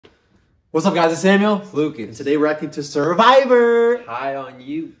What's up, guys? It's Samuel. It's Lucas. And today we're reacting to Survivor. High on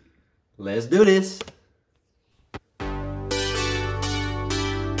you. Let's do this.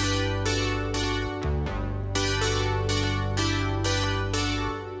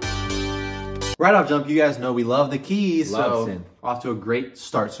 Right off jump, you guys know we love the keys. Love so Sin. Off to a great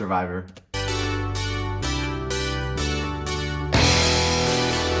start, Survivor.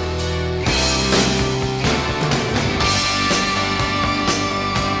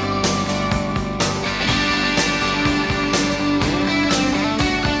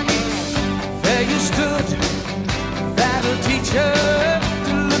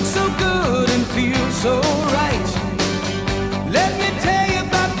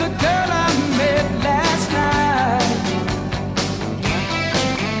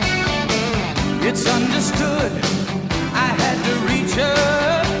 It's understood, I had to reach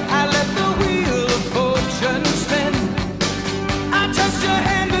her. I let the wheel of fortune spin. I touched your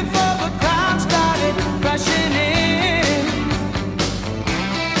hand before the crowd started rushing in.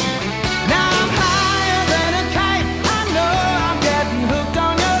 Now I'm higher than a kite. I know I'm getting hooked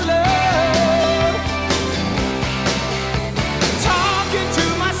on your love. Talking to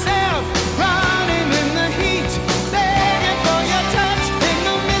myself, running in the heat, begging for your touch in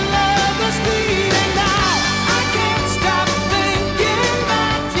the middle of the street.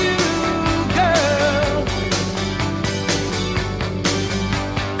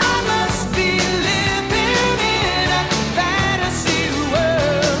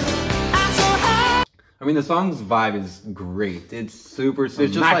 I mean, the song's vibe is great. It's super, it's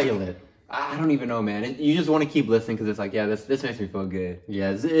just immaculate. Like, I don't even know, man. You just want to keep listening because it's like, yeah, this makes me feel good.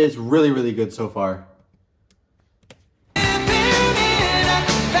 Yeah, it's really, really good so far.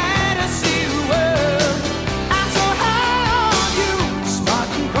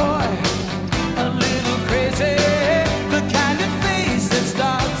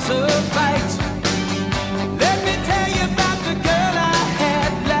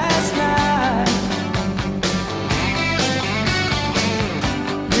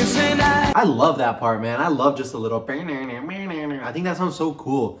 I love that part, man. I love just a little. I think that sounds so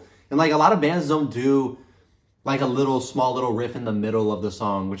cool. And like a lot of bands don't do like a small little riff in the middle of the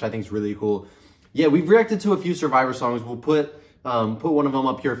song, which I think is really cool. Yeah, we've reacted to a few Survivor songs. We'll put one of them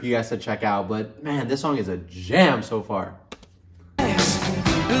up here for you guys to check out. But man, this song is a jam so far. Like a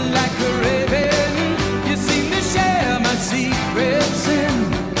raven, you seem to share my secrets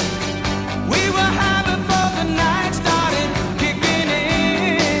in. We were high before the night started kicking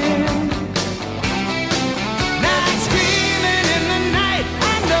in. Now I'm screaming in the night. I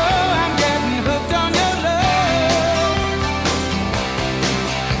know I'm getting hooked on your love.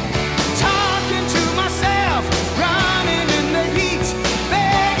 Talking to myself, running in the heat,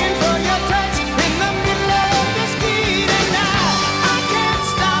 begging for your touch in the middle of the street. And now I can't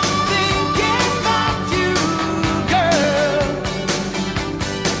stop thinking about you, girl.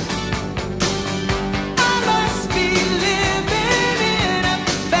 I must be living in a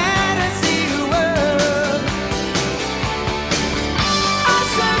fantasy world. I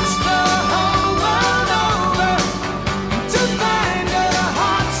searched the whole world over to find a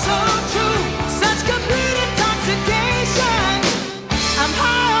heart so true, such complete intoxication. I'm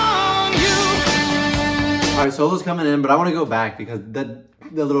high on you. All right, solo's coming in, but I want to go back because the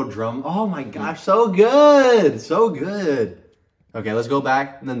little drum. Oh my gosh, so good, so good. Okay, let's go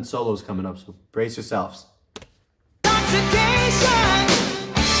back, and then solo's coming up. So brace yourselves. Intoxication.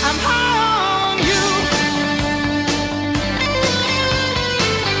 I'm high on you.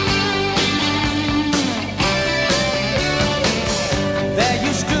 There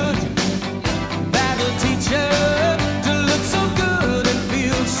you stood, battle teacher, to look so good and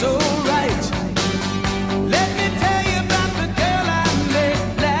feel so right. Let me tell you about the girl I met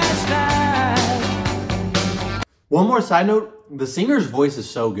last night. One more side note: the singer's voice is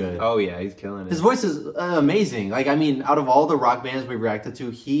so good. Oh, yeah, he's killing it. His voice is amazing. Like, I mean, out of all the rock bands we've reacted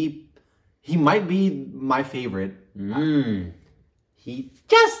to, he might be my favorite. He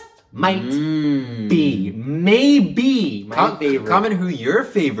just might be, maybe my favorite. Comment who your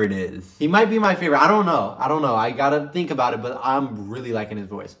favorite is. He might be my favorite. I don't know. I gotta think about it, but I'm really liking his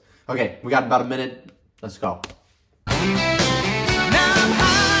voice. Okay, we got about a minute. Let's go. Now I'm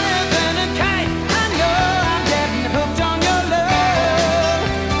higher than a kite. I know I'm getting hooked on your love.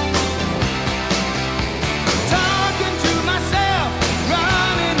 Talking to myself,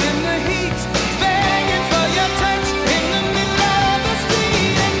 running in the heat, begging for your touch in the middle of the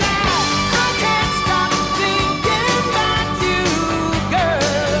street. And now I can't stop thinking about you,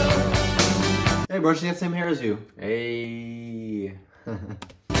 girl. Hey, bro, she got the same hair as you. Hey.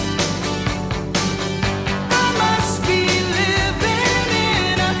 I must be living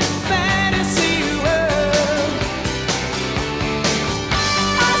in a fantasy.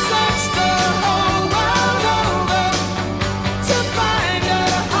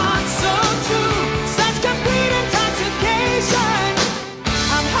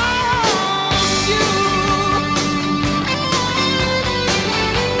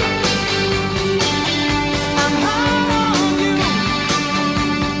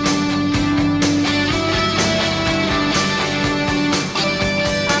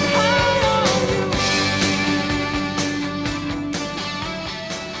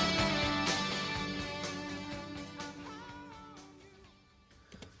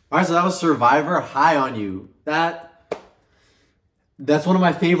 All right, so that was Survivor, High on You. That's one of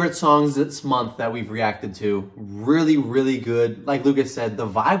my favorite songs this month that we've reacted to. Really, really good. Like Lucas said, the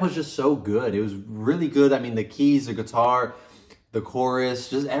vibe was just so good. It was really good. I mean, the keys, the guitar, the chorus,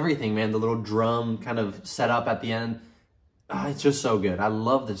 just everything, man. The little drum kind of set up at the end. It's just so good. I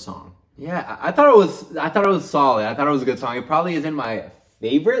love this song. Yeah, I thought it was solid. I thought it was a good song. It probably isn't my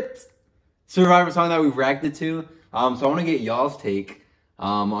favorite Survivor song that we've reacted to. So I want to get y'all's take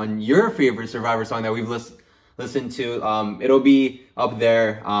on your favorite Survivor song that we've listened to. It'll be up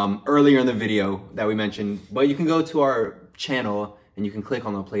there earlier in the video that we mentioned, but you can go to our channel and you can click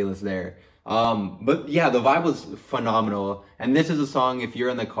on the playlist there. But yeah, the vibe was phenomenal. And this is a song, if you're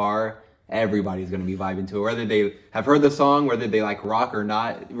in the car, everybody's going to be vibing to it. Whether they have heard the song, whether they like rock or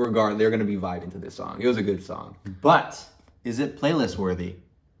not, regardless, they're going to be vibing to this song. It was a good song. But is it playlist worthy?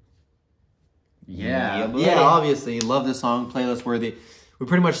 Yeah, obviously. Love this song, playlist worthy. We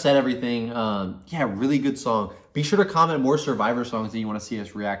pretty much said everything. Yeah, really good song. Be sure to comment more Survivor songs that you want to see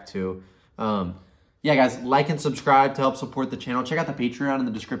us react to. Yeah, guys, like and subscribe to help support the channel. Check out the Patreon in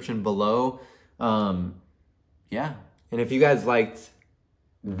the description below. Yeah. And if you guys liked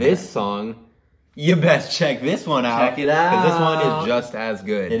this song, you best check this one out. Check it out. Because this one is just as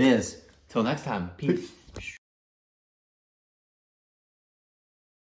good. It is. Till next time, peace.